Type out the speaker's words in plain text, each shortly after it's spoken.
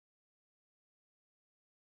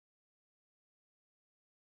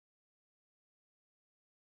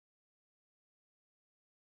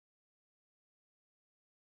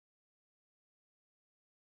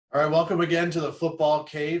All right, welcome again to the Football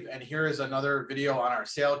Cave. And here is another video on our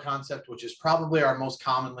sail concept, which is probably our most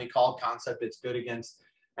commonly called concept. It's good against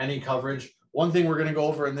any coverage. One thing we're going to go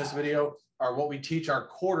over in this video are what we teach our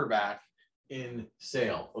quarterback in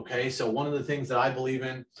sail. Okay, so one of the things that I believe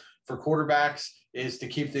in for quarterbacks is to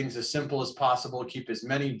keep things as simple as possible, keep as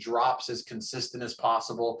many drops as consistent as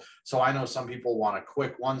possible. So I know some people want a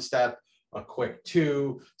quick one step, a quick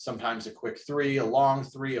two, sometimes a quick three, a long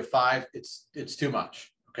three, a five. It's too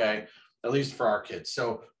much. Okay, at least for our kids.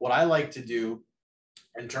 So what I like to do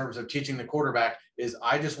in terms of teaching the quarterback is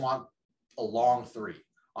I just want a long three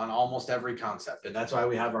on almost every concept. And that's why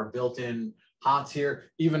we have our built-in hots here,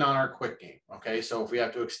 even on our quick game. Okay, so if we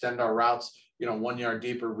have to extend our routes, 1 yard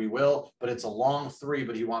deeper, we will, but it's a long three,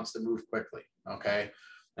 but he wants to move quickly. Okay,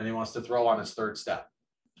 and he wants to throw on his third step.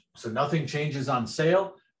 So nothing changes on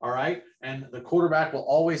sail. All right, and the quarterback will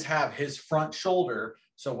always have his front shoulder.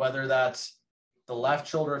 So whether that's the left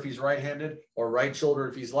shoulder if he's right-handed or right shoulder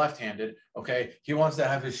if he's left-handed, okay, he wants to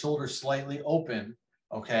have his shoulder slightly open,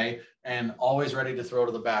 okay, and always ready to throw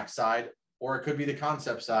to the back side, or it could be the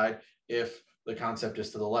concept side if the concept is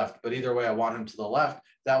to the left. But either way, I want him to the left.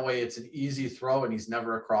 That way it's an easy throw and he's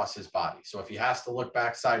never across his body. So if he has to look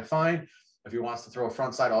backside, fine. If he wants to throw a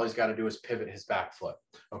front side, all he's got to do is pivot his back foot,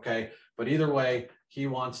 okay? But either way, he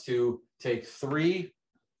wants to take 3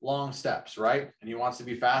 long steps, right? And he wants to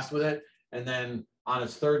be fast with it. And then on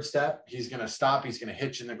his third step, he's going to stop. He's going to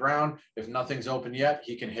hitch in the ground. If nothing's open yet,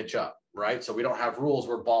 he can hitch up, right? So we don't have rules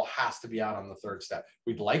where ball has to be out on the third step.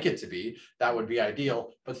 We'd like it to be. That would be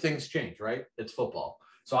ideal, but things change, right? It's football.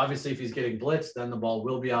 So obviously if he's getting blitzed, then the ball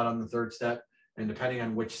will be out on the third step. And depending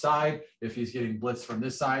on which side, if he's getting blitzed from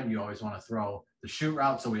this side, you always want to throw the shoot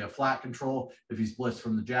route. So we have flat control. If he's blitzed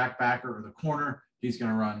from the jack backer or the corner, he's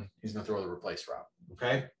going to throw the replace route.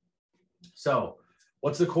 Okay. So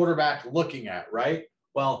what's the quarterback looking at, right?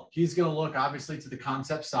 Well, he's going to look obviously to the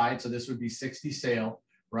concept side. So this would be 60 sail,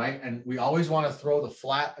 right? And we always want to throw the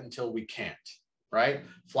flat until we can't, right?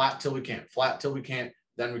 Flat till we can't, flat till we can't.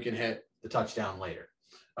 Then we can hit the touchdown later.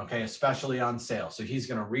 Okay, especially on sail. So he's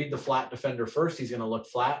going to read the flat defender first. He's going to look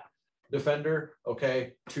flat defender,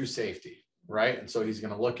 okay, to safety, right? And so he's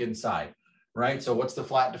going to look inside, right? So what's the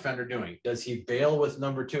flat defender doing? Does he bail with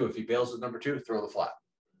number 2? If he bails with number 2, throw the flat,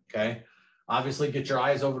 okay? Obviously, get your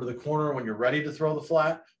eyes over to the corner when you're ready to throw the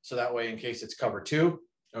flat. So that way, in case it's cover 2,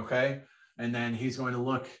 okay? And then he's going to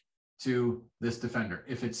look to this defender.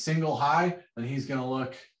 If it's single high, then he's going to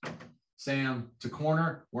look Sam to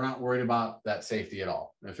corner. We're not worried about that safety at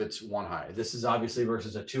all if it's 1 high. This is obviously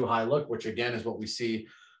versus a 2 high look, which again is what we see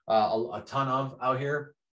a ton of out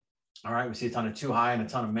here. All right, we see a ton of 2 high and a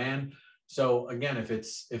ton of man. So again, if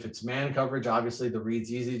it's man coverage, obviously the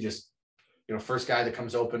read's easy. Just first guy that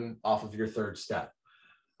comes open off of your third step.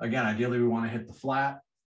 Again, ideally we want to hit the flat,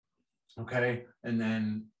 okay? And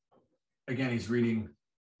then again, he's reading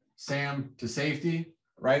Sam to safety,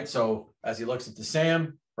 right? So as he looks at the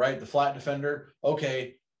Sam, right, the flat defender,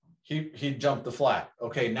 okay, he jumped the flat.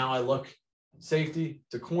 Okay, now I look safety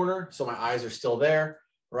to corner, so my eyes are still there,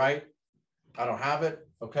 right? I don't have it.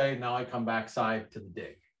 Okay, now I come backside to the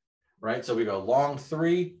dig, right? So we go long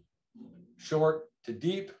 3, short to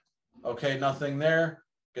deep. Okay, nothing there.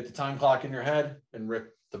 Get the time clock in your head and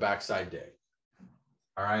rip the backside dig.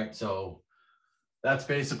 All right, so that's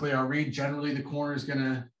basically our read. Generally, the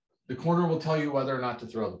corner will tell you whether or not to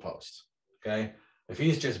throw the post. Okay, if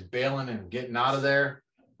he's just bailing and getting out of there,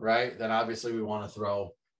 right, then obviously we want to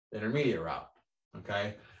throw the intermediate route.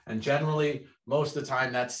 Okay, and generally, most of the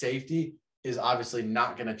time, that safety is obviously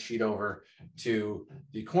not going to cheat over to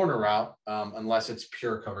the corner route unless it's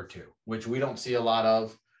pure cover 2, which we don't see a lot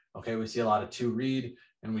of. Okay, we see a lot of 2 read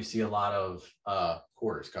and we see a lot of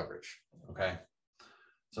quarters coverage. Okay,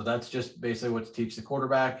 so that's just basically what to teach the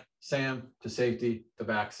quarterback. Sam to safety, the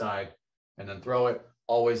backside, and then throw it.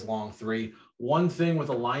 Always long 3. One thing with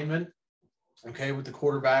alignment, okay, with the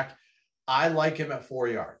quarterback, I like him at 4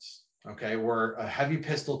 yards. Okay, we're a heavy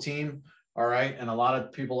pistol team. All right, and a lot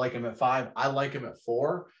of people like him at 5. I like him at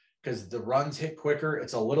 4 because the runs hit quicker.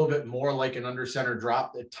 It's a little bit more like an under center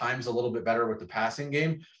drop. At times a little bit better with the passing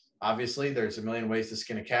game. Obviously, there's a million ways to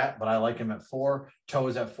skin a cat, but I like him at 4,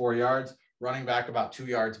 toes at 4 yards, running back about 2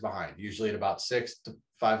 yards behind, usually at about 6 to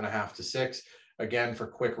 5.5 to 6. Again, for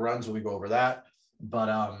quick runs, we go over that. But,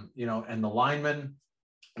 and the linemen,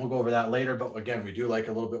 we'll go over that later. But again, we do like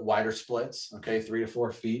a little bit wider splits, okay, 3 to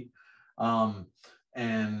 4 feet.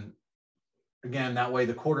 And again, that way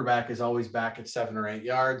the quarterback is always back at 7 or 8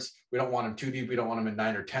 yards. We don't want him too deep. We don't want him at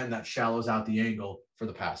 9 or 10. That shallows out the angle for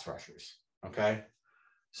the pass rushers, okay?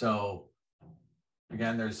 So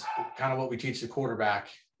again, there's kind of what we teach the quarterback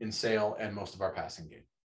in sail and most of our passing game.